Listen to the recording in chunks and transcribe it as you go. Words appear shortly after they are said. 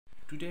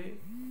Today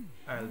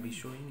I'll be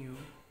showing you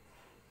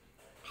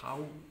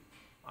how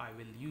I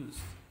will use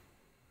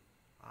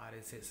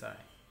RSSI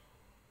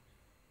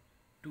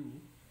to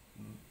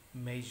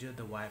measure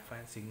the Wi-Fi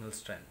signal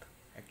strength.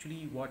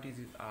 Actually, what is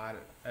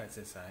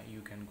RSSI?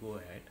 You can go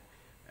ahead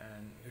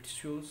and it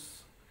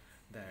shows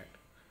that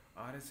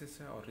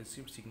RSSI or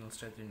received signal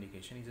strength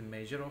indication is a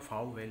measure of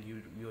how well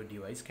your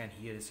device can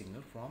hear a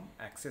signal from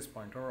access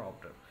point or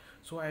router.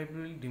 So I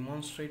will be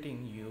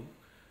demonstrating you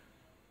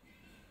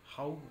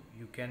how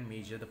you can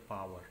measure the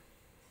power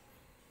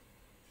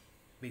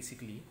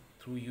basically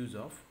through use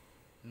of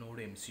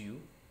nodumcu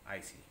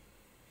IC.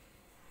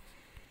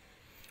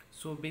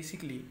 So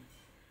basically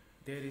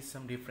there is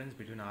some difference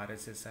between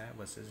RSSI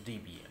versus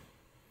dBm.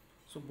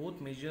 So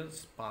both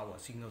measures power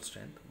signal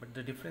strength, but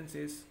the difference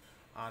is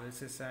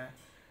RSSI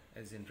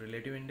is in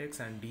relative index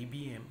and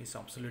dBm is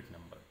absolute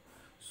number.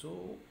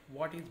 So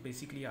what is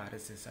basically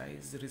RSSI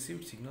is the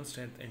received signal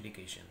strength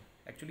indication.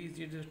 Actually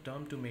it is a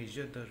term to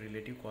measure the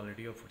relative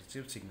quality of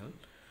received signal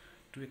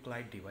to a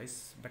client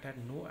device but at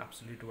no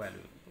absolute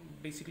value.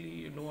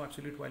 Basically no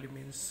absolute value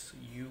means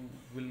you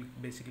will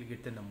basically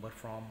get the number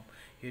from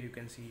here. You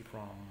can see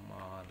from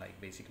like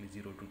basically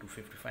 0 to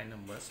 255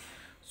 numbers.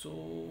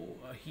 So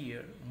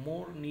here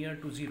more near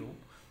to 0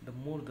 the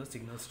more the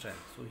signal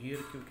strength. So here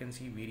you can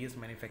see various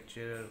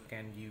manufacturer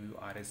can give you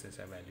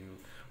RSSI value.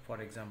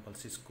 For example,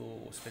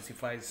 Cisco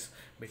specifies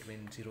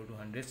between 0 to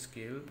 100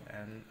 scale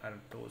and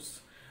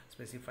Artos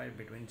specified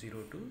between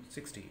 0 to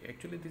 60.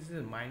 Actually this is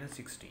a minus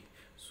 60.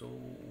 So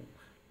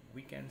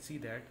we can see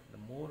that the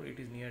more it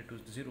is near to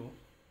 0,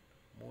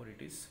 more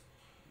it is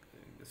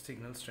the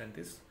signal strength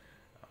is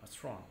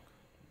strong,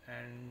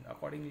 and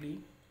accordingly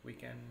we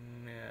can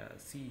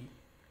see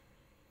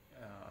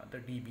the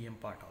dBm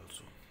part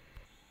also.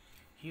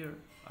 Here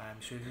I am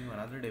showing you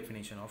another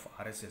definition of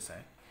RSSI.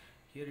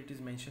 Here it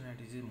is mentioned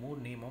that it is a more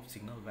name of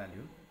signal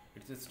value.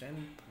 It is a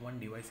strength one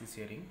device is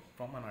hearing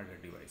from another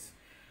device.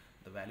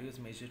 The value is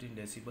measured in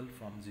decibel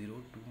from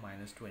 0 to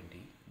minus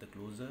 20. The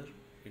closer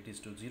it is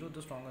to 0,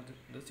 the stronger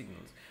the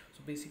signals.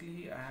 So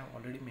basically I have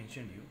already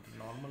mentioned you the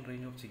normal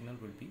range of signal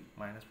will be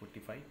minus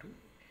 45 to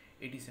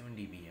 87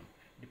 dBm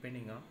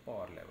depending on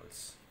power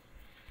levels.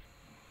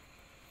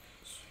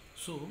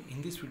 So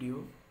in this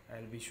video I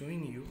will be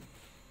showing you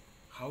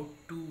how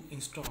to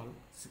install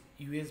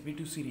USB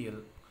to serial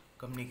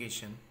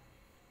communication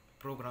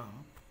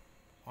program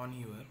on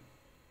your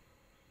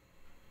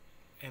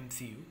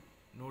MCU,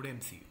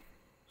 nodumcu.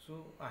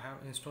 So I have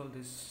installed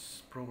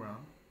this program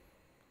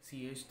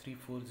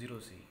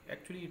CH340C.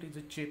 Actually it is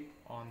a chip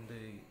on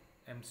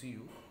the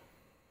MCU,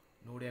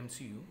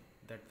 nodumcu,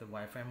 that the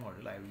Wi-Fi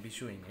model. I will be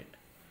showing it.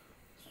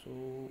 So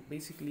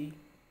basically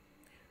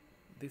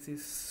this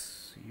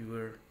is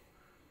your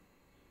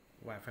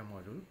Wi-Fi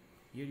module.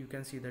 Here you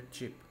can see that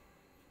chip.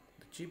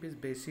 The chip is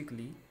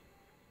basically,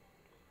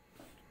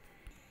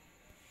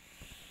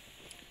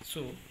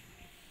 so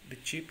the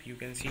chip you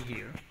can see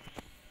here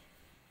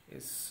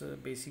is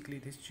basically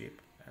this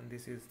chip, and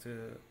this is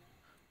the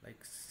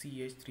like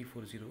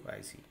CH340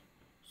 IC.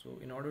 So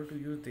in order to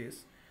use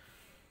this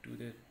to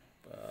the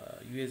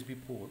USB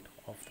port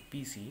of the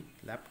PC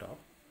laptop,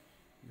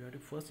 you have to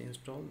first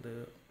install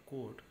the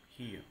code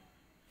here.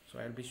 So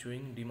I'll be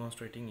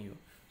demonstrating you.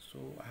 So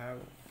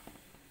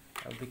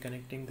I'll be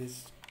connecting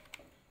this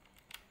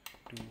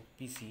to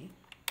PC.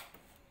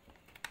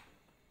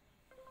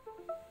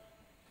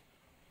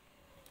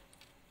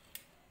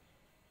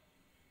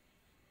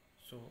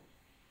 So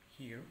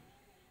here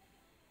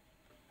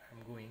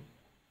I'm going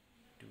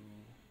to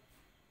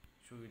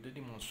show you the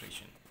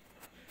demonstration.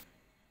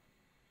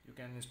 You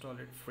can install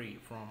it free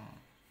from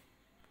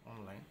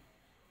online.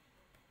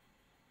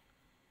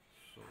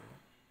 So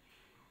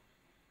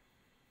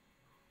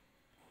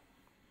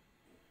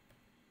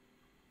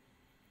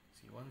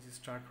see, once you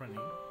start running,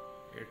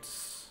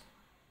 it's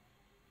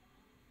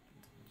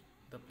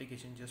the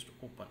application just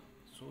open.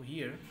 So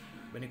here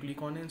when you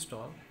click on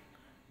install,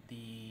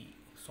 the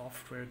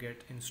software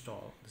get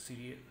installed, the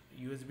serial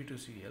USB to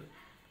serial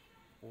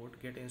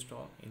port get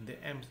installed in the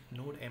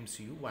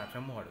nodumcu Wi-Fi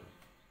model.